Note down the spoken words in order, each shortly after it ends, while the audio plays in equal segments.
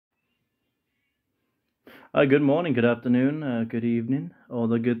Good morning, good afternoon, good evening, all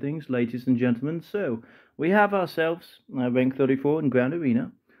the good things, ladies and gentlemen. So, we have ourselves rank 34 in Grand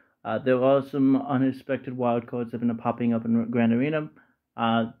Arena. There are some unexpected wildcards that have been popping up in Grand Arena.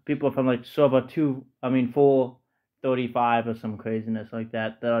 People from like server 2, 435 or some craziness like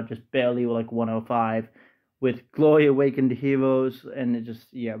that, that are just barely like 105 with Glory Awakened Heroes and it just,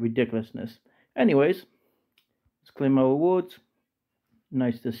 yeah, ridiculousness. Anyways, let's claim our awards.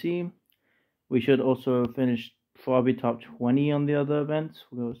 Nice to see. We should also finish probably top 20 on the other events.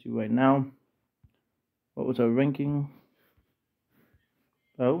 We'll go see right now. What was our ranking?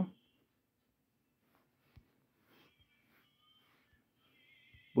 Oh,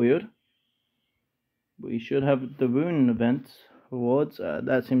 weird. We should have the Rune event awards.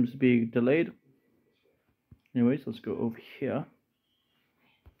 That seems to be delayed. Anyways, let's go over here.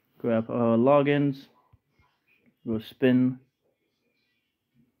 Grab our logins. Go spin.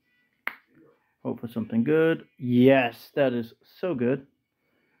 Hope for something good. Yes, that is so good.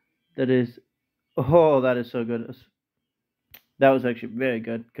 That is, oh, that is so good. That was actually very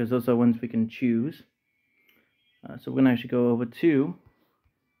good because those are ones we can choose. So we're gonna actually go over to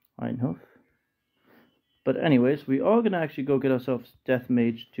Einhof. But anyways, we are gonna actually go get ourselves Death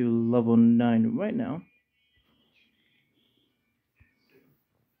Mage to level 9 right now.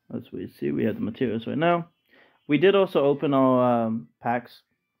 As we see, we have the materials right now. We did also open our packs.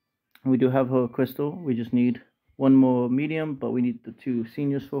 We do have her crystal. We just need one more medium, but we need the 2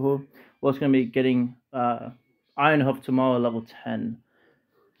 seniors for her. We're also gonna be getting Ironhoof tomorrow, level 10.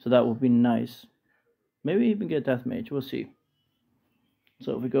 So that will be nice. Maybe even get Death Mage. We'll see.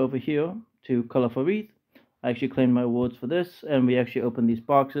 So if we go over here to Colorful Wreath, I actually claimed my awards for this, and we actually opened these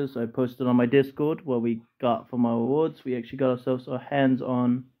boxes. I posted on my Discord what we got from our awards. We actually got ourselves our hands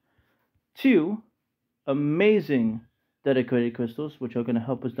on 2 amazing dedicated crystals, which are going to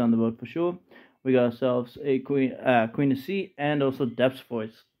help us down the road for sure. We got ourselves a Queen of Sea and also Depth's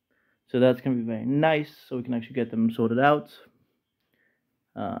Voice. So that's going to be very nice, so we can actually get them sorted out.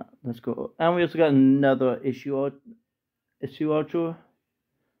 Let's go. And we also got another issue outro.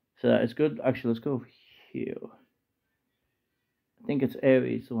 So that is good. Actually, let's go here. I think it's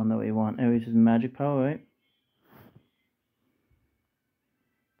Aries, the one that we want. Aries is magic power, right?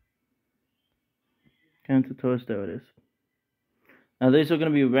 Cancer Taurus, there it is. Now these are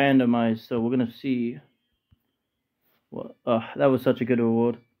going to be randomized, so we're going to see. What? That was such a good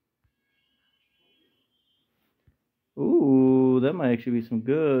reward. Ooh, that might actually be some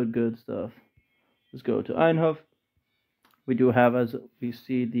good stuff. Let's go to Einhof. We do have, as we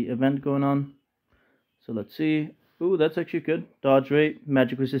see, the event going on. So let's see. Ooh, that's actually good. Dodge rate,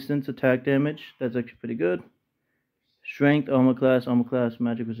 magic resistance, attack damage. That's actually pretty good. Strength, armor class,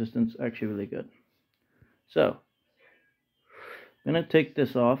 magic resistance. Actually really good. So, I'm going to take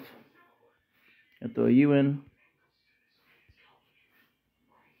this off. And throw you in.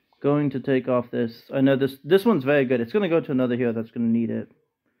 Going to take off this. I know this one's very good. It's going to go to another hero that's going to need it.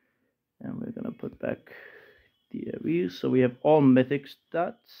 And we're going to put back the Aries. So we have all mythic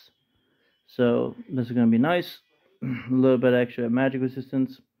stats. So this is going to be nice. A little bit extra magic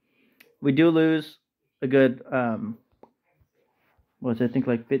resistance. We do lose a good, I think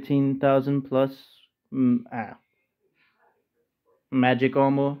like 15,000 plus magic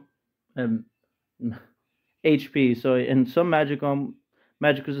armor and HP. So in some magic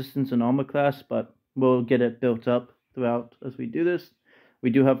resistance and armor class, but we'll get it built up throughout as we do this. We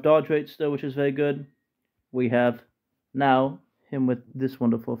do have dodge rate still, which is very good. We have now him with this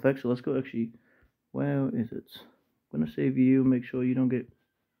wonderful effect. So let's go actually. Where is it? I'm gonna save you. Make sure you don't get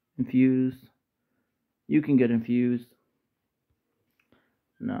infused. You can get infused.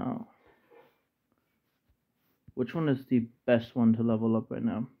 Now, which one is the best one to level up right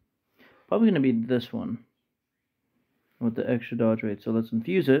now? Probably gonna be this one with the extra dodge rate. So let's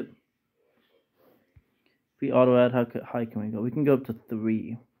infuse it. If we auto add, how high can we go? We can go up to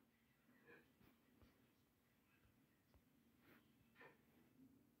 3.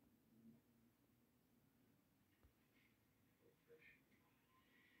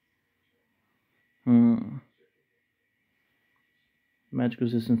 Magic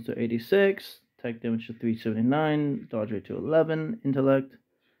resistance to 86. Attack damage to 379. Dodge rate to 11. Intellect.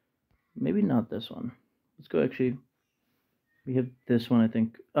 Maybe not this one. Let's go actually. We have this one, I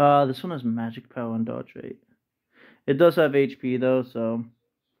think. This one has magic power and dodge rate. It does have HP though, so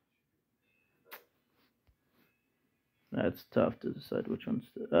that's tough to decide which one's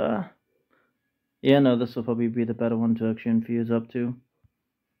yeah, no, this will probably be the better one to actually infuse up to.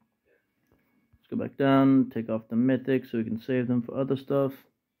 Let's go back down, take off the mythic so we can save them for other stuff.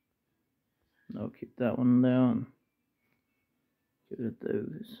 No, keep that one down. Get rid of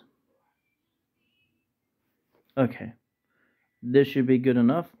those. Okay, this should be good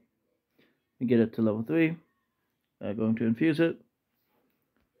enough. We get it to level 3. I'm going to infuse it.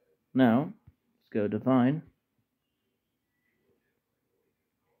 Now, let's go Divine.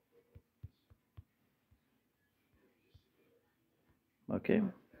 Okay.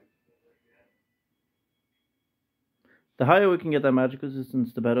 The higher we can get that magic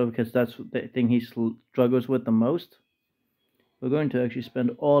resistance, the better, because that's the thing he struggles with the most. We're going to actually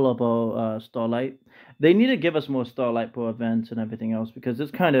spend all of our Starlight. They need to give us more Starlight for events and everything else, because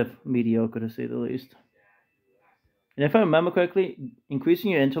it's kind of mediocre to say the least. And if I remember correctly, increasing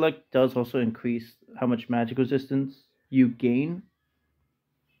your intellect does also increase how much magic resistance you gain.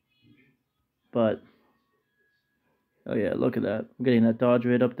 But, oh yeah, look at that. I'm getting that dodge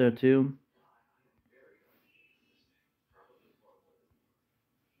rate up there too.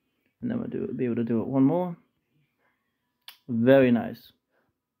 And then we'll be able to do it one more. Very nice.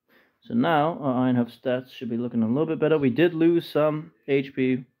 So now our Iron Hoof stats should be looking a little bit better. We did lose some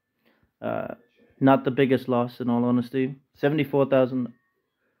HP. Not the biggest loss in all honesty. 74,000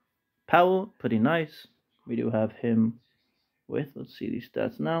 power, pretty nice. We do have him with, let's see these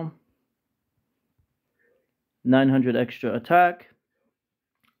stats now. 900 extra attack.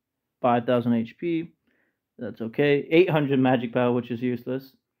 5,000 HP. That's okay. 800 magic power, which is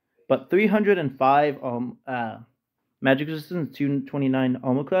useless. But 305 magic resistance, 229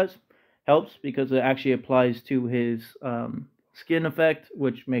 armor class helps because it actually applies to his skin effect,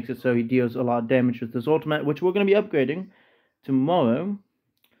 which makes it so he deals a lot of damage with his ultimate, which we're going to be upgrading tomorrow.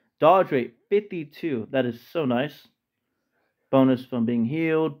 Dodge rate 52. That is so nice. Bonus from being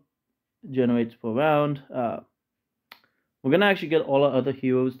healed. Generates per round. We're going to actually get all our other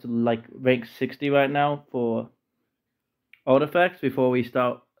heroes to like rank 60 right now for artifacts before we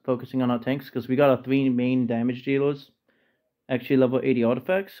start focusing on our tanks, because we got our 3 main damage dealers actually level 80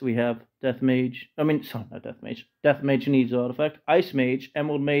 artifacts. We have Death Mage. Not Death Mage. Death Mage needs an artifact. Ice Mage,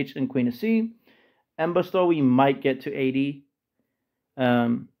 Emerald Mage, and Queen of Sea. Ember Star we might get to 80.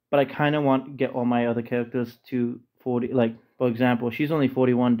 But I kind of want to get all my other characters to 40. Like, for example, she's only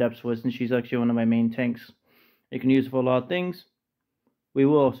 41 Depth Swiss, and she's actually one of my main tanks. You can use it for a lot of things. We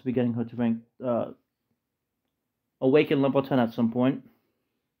will also be getting her to rank Awaken level 10 at some point.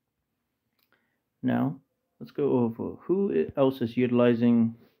 Now, let's go over who else is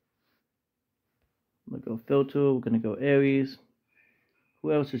utilizing. I'm going to go Filter. We're going to go Aries.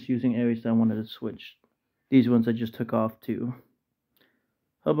 Who else is using Aries that I wanted to switch? These ones I just took off too.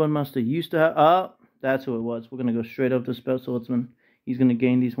 Hubble Master used to have. That's who it was. We're going to go straight up to Spell Swordsman. He's going to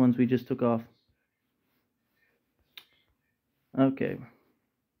gain these ones we just took off. Okay.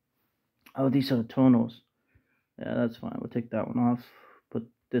 Oh, these are the tonals. Yeah, that's fine. We'll take that one off. Put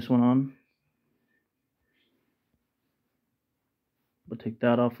this one on. We'll take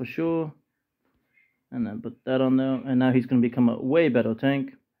that off for sure. And then put that on there. And now he's going to become a way better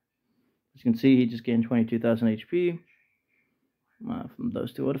tank. As you can see, he just gained 22,000 HP from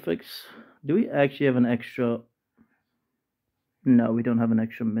those 2 artifacts. Do we actually have an extra? No, we don't have an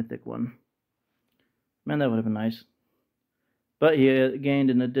extra mythic one. Man, that would have been nice. But he gained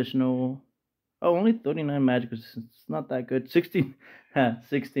an additional... Oh, only 39 magic resistance. It's not that good.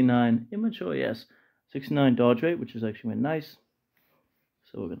 69 immature, yes. 69 dodge rate, which is actually nice.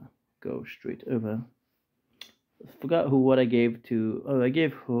 So we're going to go straight over. I forgot what I gave to... Oh, I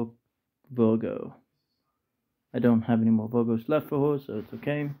gave her Virgo. I don't have any more Virgos left for her, so it's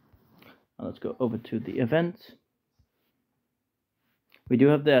okay. Now let's go over to the event. We do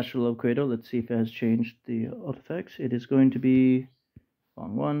have the astrolobe cradle. Let's see if it has changed the artifacts. It is going to be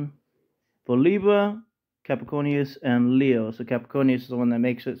wrong one. For Libra, Capricornius, and Leo. So Capricornius is the one that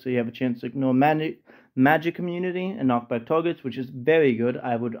makes it so you have a chance to ignore magic community and knock back targets, which is very good.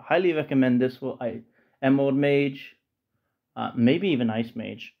 I would highly recommend this for Emerald Mage, maybe even Ice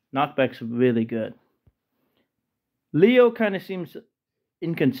Mage. Knockback's really good. Leo kind of seems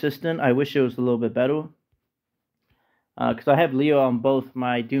inconsistent. I wish it was a little bit better. Because I have Leo on both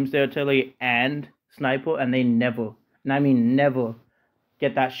my Doomsday Artillery and Sniper, and they never, and I mean never,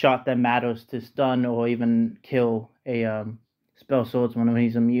 get that shot that matters to stun or even kill a Spell Swordsman when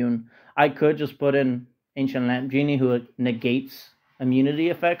he's immune. I could just put in Ancient Lamp Genie, who negates immunity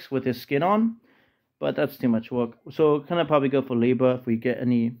effects with his skin on, but that's too much work. So kind of probably go for Libra if we get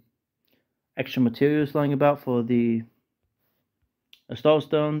any extra materials lying about for the Star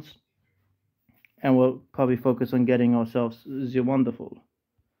Stones. And we'll probably focus on getting ourselves the wonderful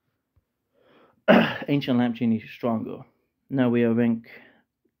Ancient Lamp Genie stronger. Now we are rank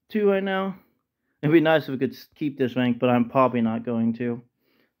 2 right now. It'd be nice if we could keep this rank, but I'm probably not going to.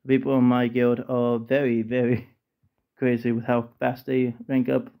 People in my guild are very, very crazy with how fast they rank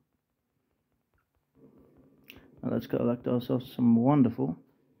up. Now let's collect ourselves some wonderful.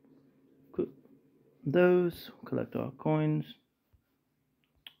 Those, collect our coins.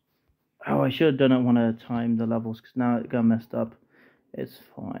 Oh, I should have done it one at a time, the levels, because now it got messed up. It's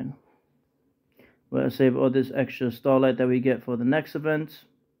fine. We're going to save all this extra starlight that we get for the next event.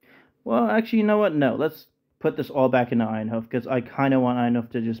 Well, actually, you know what? No, let's put this all back into Ironhoof, because I kind of want Ironhoof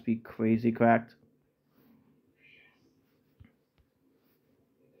to just be crazy cracked.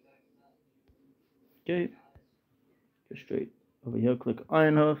 Okay. Go straight over here, click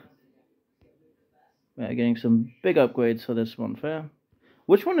Ironhoof. We're getting some big upgrades for this one, fair.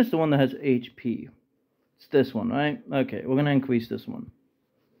 Which one is the one that has HP? It's this one, right? Okay, we're going to increase this one.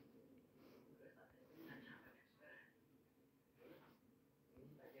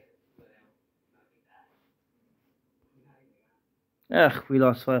 Ugh, we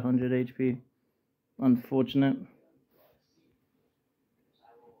lost 500 HP. Unfortunate.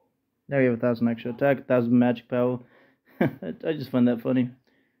 Now we have 1,000 extra attack, 1,000 magic power. I just find that funny.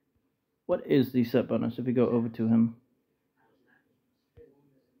 What is the set bonus if we go over to him?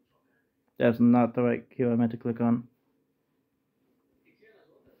 That's not the right hero I meant to click on.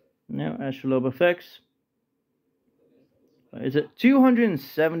 No, astrolobe effects. Is it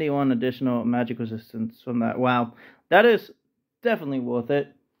 271 additional magic resistance from that? Wow, that is definitely worth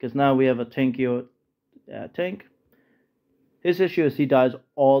it, because now we have a tankier tank. His issue is he dies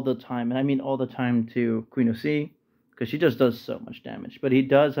all the time, and I mean all the time to Queen of Sea, because she just does so much damage. But he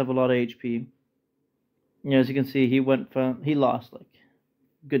does have a lot of HP. You know, as you can see, he lost like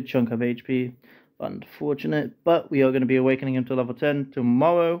a good chunk of HP. Unfortunate, but we are going to be awakening him to level 10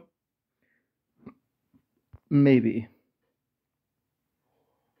 tomorrow. Maybe.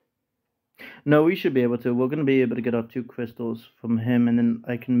 No, we should be able to. We're going to be able to get our 2 crystals from him, and then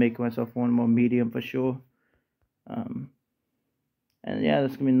I can make myself one more medium for sure. And yeah,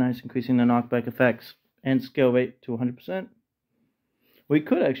 that's going to be nice, increasing the knockback effects and skill rate to 100%. We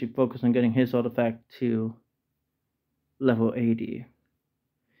could actually focus on getting his artifact to level 80.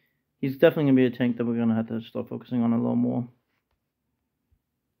 He's definitely going to be a tank that we're going to have to start focusing on a little more.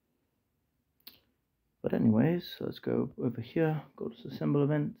 But anyways, so let's go over here, go to the symbol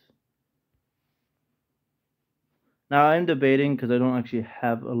event. Now I'm debating, because I don't actually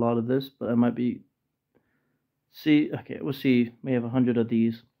have a lot of this, but I might be... okay, we'll see. We have 100 of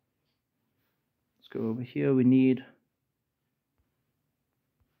these. Let's go over here. We need...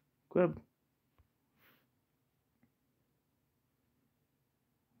 grab.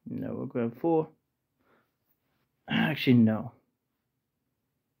 No, we'll grab 4. Actually, no.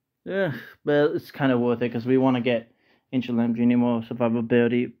 Yeah, but it's kind of worth it, because we want to get Ancient Lamb Genie more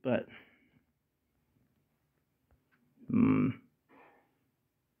survivability, but...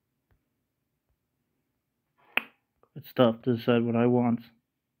 It's tough to decide what I want.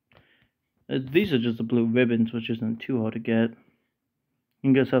 These are just the blue ribbons, which isn't too hard to get. You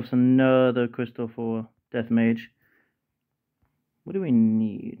can get ourselves another crystal for Death Mage. What do we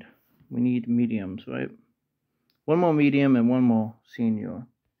need? We need mediums, right? One more medium and one more senior.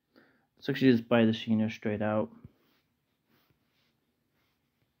 Let's actually just buy the senior straight out.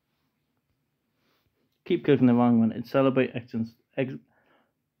 Keep clicking the wrong one. It's celebrate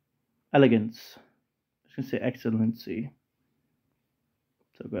elegance. I was going to say excellency.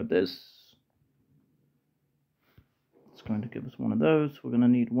 So grab this. It's going to give us one of those. We're going to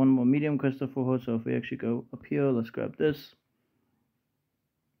need one more medium crystal for her. So if we actually go up here, let's grab this.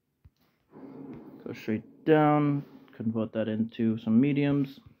 Go straight down. Convert that into some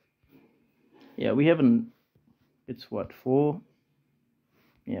mediums. Yeah, we haven't... It's what, 4?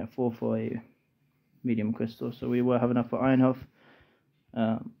 Yeah, 4 for a medium crystal. So we will have enough for Ironhoof.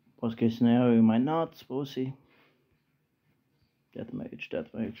 Worst case scenario, we might not, but we'll see. Death Mage, Death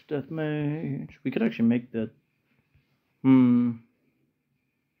Mage, Death Mage. We could actually make the...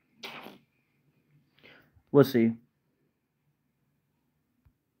 We'll see.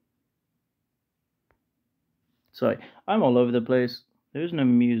 Sorry, I'm all over the place. There is no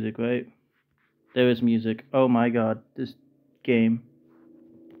music, right? There is music. Oh my god, this game.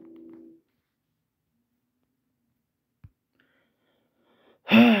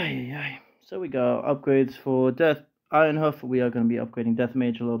 So we got upgrades for Ironhoof. We are going to be upgrading Death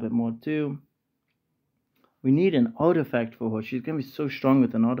Mage a little bit more too. We need an artifact for her. She's going to be so strong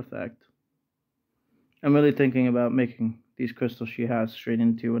with an artifact. I'm really thinking about making these crystals she has straight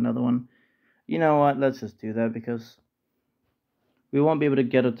into another one. You know what? Let's just do that, because we won't be able to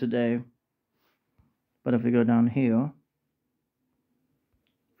get her today. But if we go down here,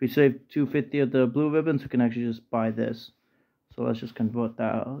 if we save 250 of the blue ribbons, we can actually just buy this. So let's just convert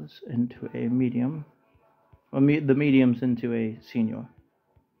those into a medium. Or the mediums into a senior.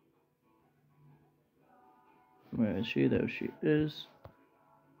 Where is she? There she is.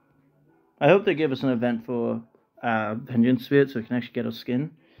 I hope they give us an event for Vengeance Spirit so we can actually get her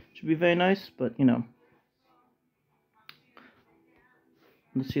skin. Should be very nice, but you know.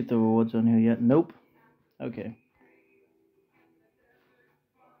 Let's see if the rewards on here yet. Nope. Okay.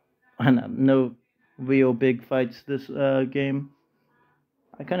 No real big fights this game.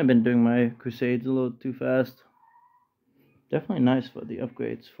 I kind of been doing my crusades a little too fast. Definitely nice for the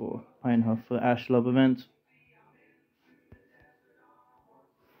upgrades for Ironhoof for the astrolobe event.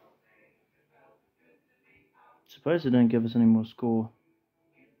 Surprised it didn't give us any more score.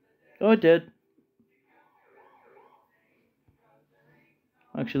 Oh, it did.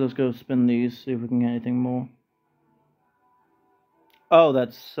 Actually, let's go spin these, see if we can get anything more. Oh,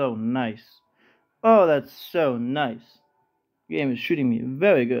 that's so nice. Oh, that's so nice. The game is shooting me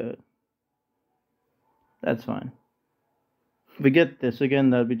very good. That's fine. If we get this again,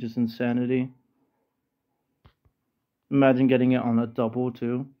 that'd be just insanity. Imagine getting it on a double,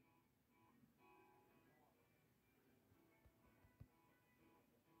 too.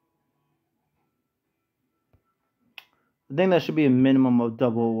 I think that should be a minimum of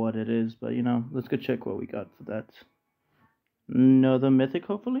double what it is, but you know, let's go check what we got for that. Another mythic,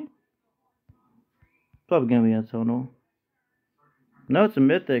 hopefully? Probably gonna be a total. No, it's a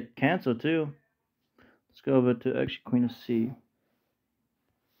mythic. Cancel, too. Let's go over to actually Queen of C.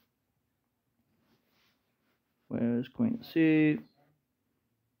 Where's Queen of C?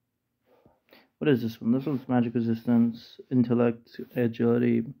 What is this one? This one's magic resistance, intellect,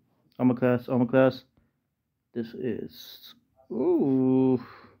 agility, armor class, armor class. This is... Ooh.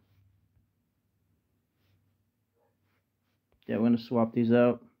 Yeah, we're gonna swap these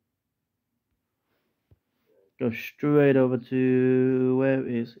out. Go straight over to... Where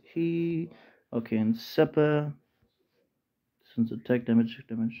is he? Okay, and Seppa. This one's attack damage.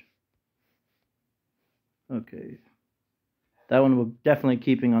 Okay. That one we're definitely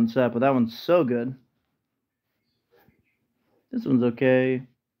keeping on Seppa. That one's so good. This one's okay.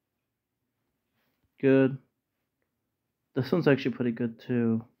 Good. This one's actually pretty good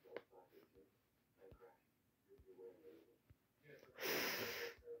too.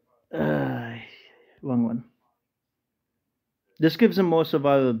 Wrong one. This gives him more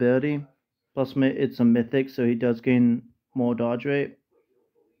survivability. Plus, it's a mythic, so he does gain more dodge rate.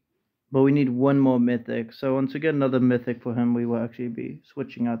 But we need one more mythic. So once we get another mythic for him, we will actually be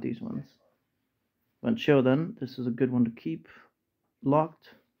switching out these ones. But chill then. This is a good one to keep locked.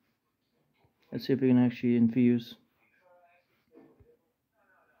 Let's see if we can actually infuse.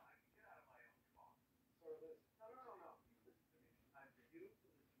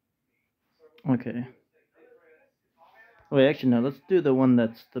 Okay. Wait, actually no. Let's do the one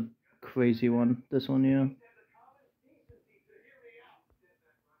that's the crazy one. This one, yeah.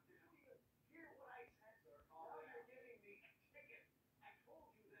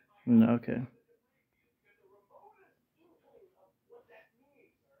 No, okay.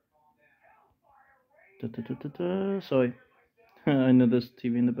 Sorry. I know there's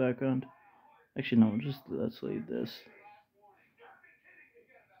TV in the background. Actually, no, just let's leave this.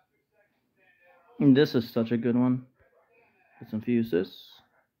 And this is such a good one. Let's infuse this.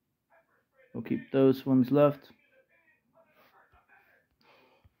 We'll keep those ones left.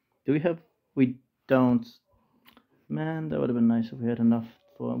 Do we have... We don't. Man, that would have been nice if we had enough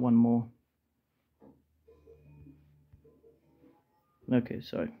for one more. Okay,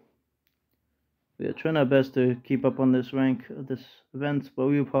 sorry. We are trying our best to keep up on this rank of this event, but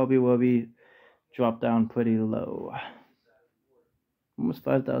we probably will be dropped down pretty low. Almost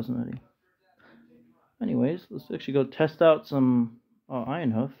 5,000 already. Anyways, let's actually go test out some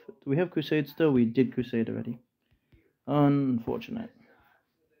Ironhoof. Do we have Crusade still? We did Crusade already. Unfortunate.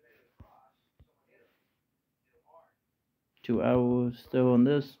 2 hours still on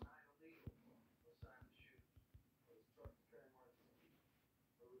this.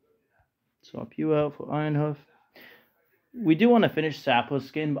 Swap you out for Ironhoof. We do want to finish Sappo's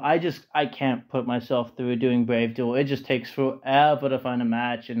skin, but I can't put myself through doing Brave Duel. It just takes forever to find a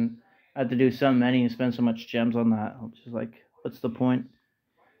match, and I have to do so many and spend so much gems on that. I'm just like, what's the point?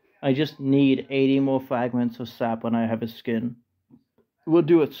 I just need 80 more fragments of sap when I have his skin. We'll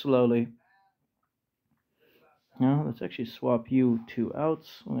do it slowly. Now, let's actually swap you 2 out.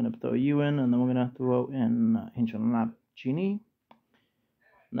 We're going to throw you in, and then we're going to throw in Ancient Lap Genie.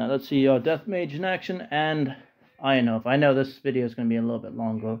 Now, let's see your Death Mage in action, and Ironhoof. I know this video is going to be a little bit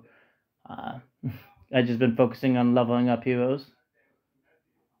longer. I've just been focusing on leveling up heroes.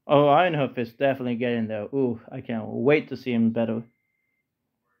 Oh, Ironhoof is definitely getting there. Ooh, I can't wait to see him better.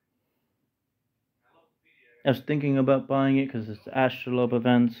 I was thinking about buying it because it's the astrolobe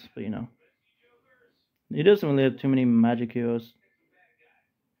events, but you know. He doesn't really have too many magic heroes.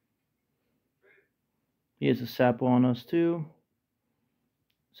 He has a Sappo on us too.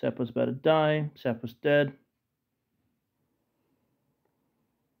 Sappo's about to die. Sappo's dead.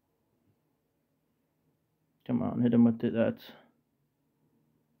 Come on, hit him with that.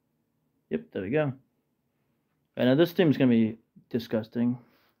 Yep, there we go. Right, now this team's gonna be disgusting.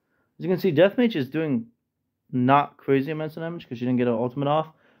 As you can see, Deathmage is doing not crazy amounts of damage because she didn't get her ultimate off.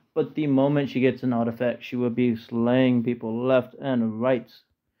 But the moment she gets an artifact, she will be slaying people left and right.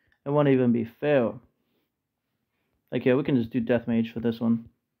 It won't even be fair. Like, yeah, we can just do Deathmage for this one.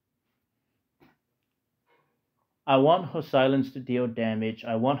 I want her silence to deal damage.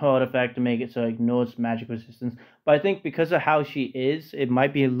 I want her artifact to make it so it ignores magic resistance. But I think because of how she is, it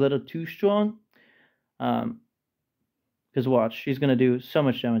might be a little too strong. Because watch, she's going to do so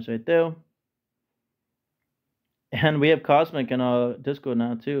much damage right there. And we have Cosmic in our Discord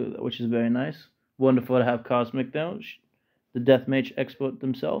now too, which is very nice. Wonderful to have Cosmic though. The Deathmage expert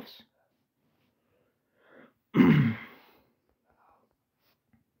themselves.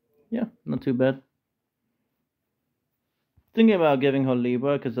 Yeah, not too bad. Thinking about giving her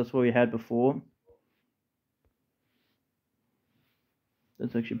Libra because that's what we had before.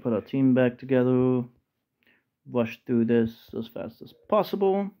 Let's actually put our team back together. Rush through this as fast as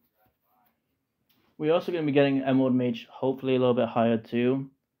possible. We're also going to be getting Emerald Mage hopefully a little bit higher too.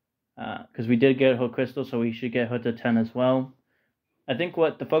 Because we did get her crystal, so we should get her to 10 as well. I think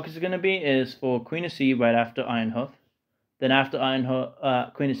what the focus is going to be is for Queen of Sea right after Ironhoof. Then after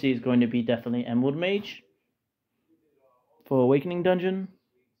Ironhoof, Queen of Sea is going to be definitely Emerald Mage for Awakening Dungeon.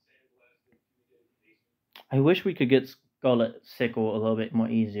 I wish we could get Scarlet Sickle a little bit more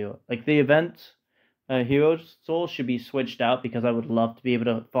easier. Like the event Hero's Soul should be switched out because I would love to be able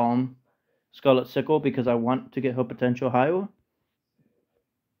to farm Scarlet Sickle because I want to get her potential higher.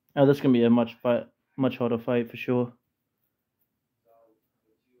 Oh, this can be a much harder fight for sure.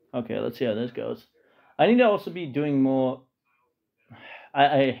 Okay, let's see how this goes. I need to also be doing more.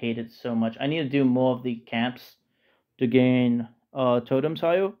 I hate it so much. I need to do more of the camps to gain totems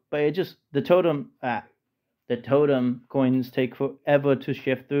higher, but it just the totem coins take forever to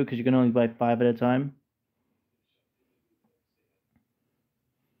shift through because you can only buy 5 at a time.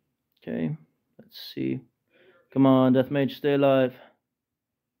 Okay, let's see. Come on, Deathmage, stay alive.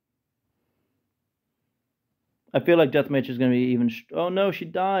 I feel like Deathmage is going to be even... Oh no, she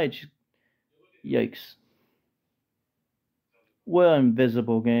died. Yikes. We're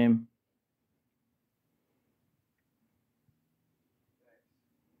invisible, game.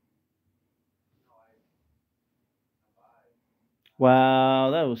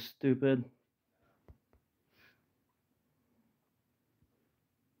 Wow, that was stupid.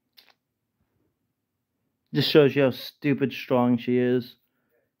 Just shows you how stupid strong she is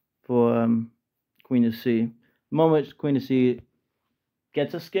for Queen of Sea. The moment Queen of Sea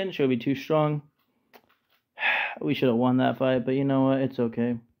gets a skin, she'll be too strong. We should have won that fight, but you know what? It's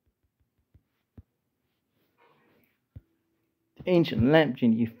okay. Ancient Lamp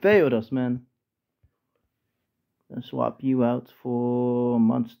Genie, you failed us, man. Gonna swap you out for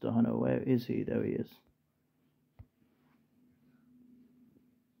Monster Hunter. Where is he? There he is.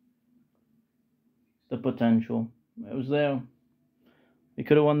 The potential. It was there. We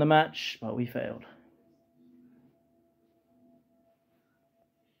could have won the match, but we failed.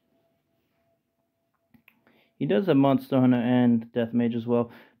 He does have Monster Hunter and Deathmage as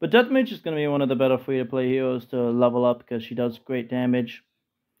well. But Deathmage is going to be one of the better free-to-play heroes to level up because she does great damage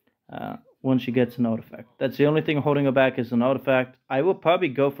once she gets an artifact. That's the only thing holding her back is an artifact. I will probably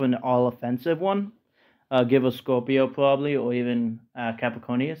go for an all-offensive one. Give a Scorpio probably, or even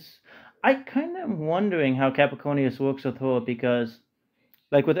Capricornius. I kind of am wondering how Capricornius works with her because,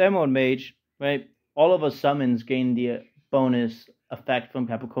 like with Emerald Mage, right, all of her summons gain the bonus effect from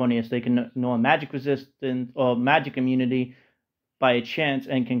Capricornius. They can ignore magic resistance or magic immunity by a chance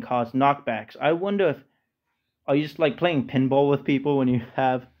and can cause knockbacks. I wonder if are you just like playing pinball with people when you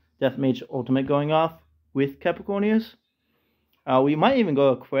have Deathmage Ultimate going off with Capricornius? We might even go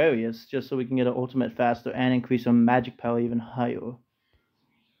Aquarius just so we can get an ultimate faster and increase our magic power even higher.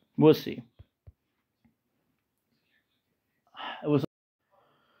 We'll see. It was.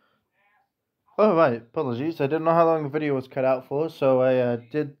 Oh, right. Apologies. I didn't know how long the video was cut out for, so I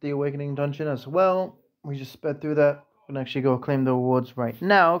did the Awakening Dungeon as well. We just sped through that. We're going to actually go claim the awards right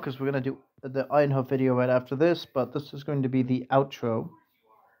now, because we're going to do the Ironhoof video right after this, but this is going to be the outro.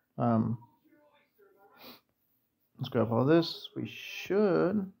 Let's grab all this. We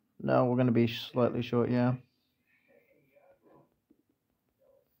should... No, we're going to be slightly short, yeah.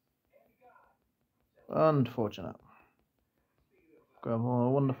 Unfortunate. Grab all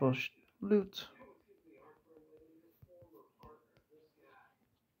the wonderful loot.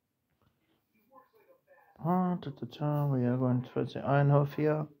 We are going towards the Einhof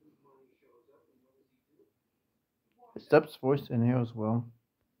here. It's Depp's voice in here as well.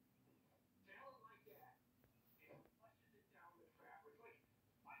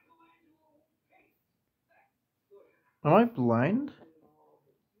 Am I blind?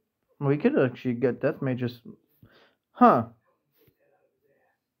 We could actually get Death Mages. Huh.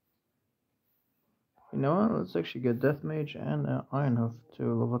 You know what? Let's actually get Death Mage and Ironhoof to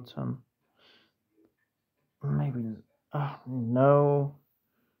level 10. Maybe. No.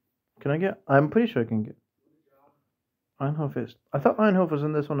 Can I get? I'm pretty sure I can get. Ironhoof is. I thought Ironhoof was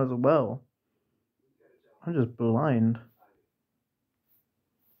in this one as well. I'm just blind.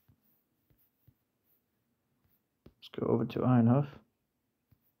 Let's go over to Ironhoof.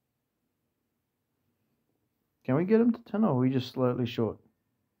 Can we get him to 10 or are we just slightly short?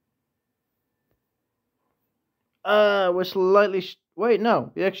 We're slightly. Wait,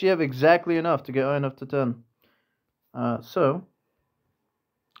 no. We actually have exactly enough to get Ironhoof to 10. So.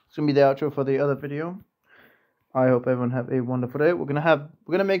 It's gonna be the outro for the other video. I hope everyone have a wonderful day. We're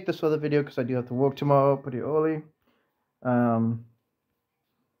gonna make this other video because I do have to work tomorrow pretty early. We're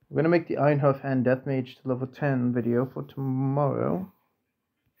gonna make the Einhof and Death Mage to level 10 video for tomorrow.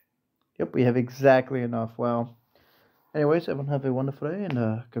 Yep, we have exactly enough. Wow. Anyways, everyone have a wonderful day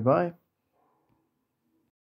and goodbye.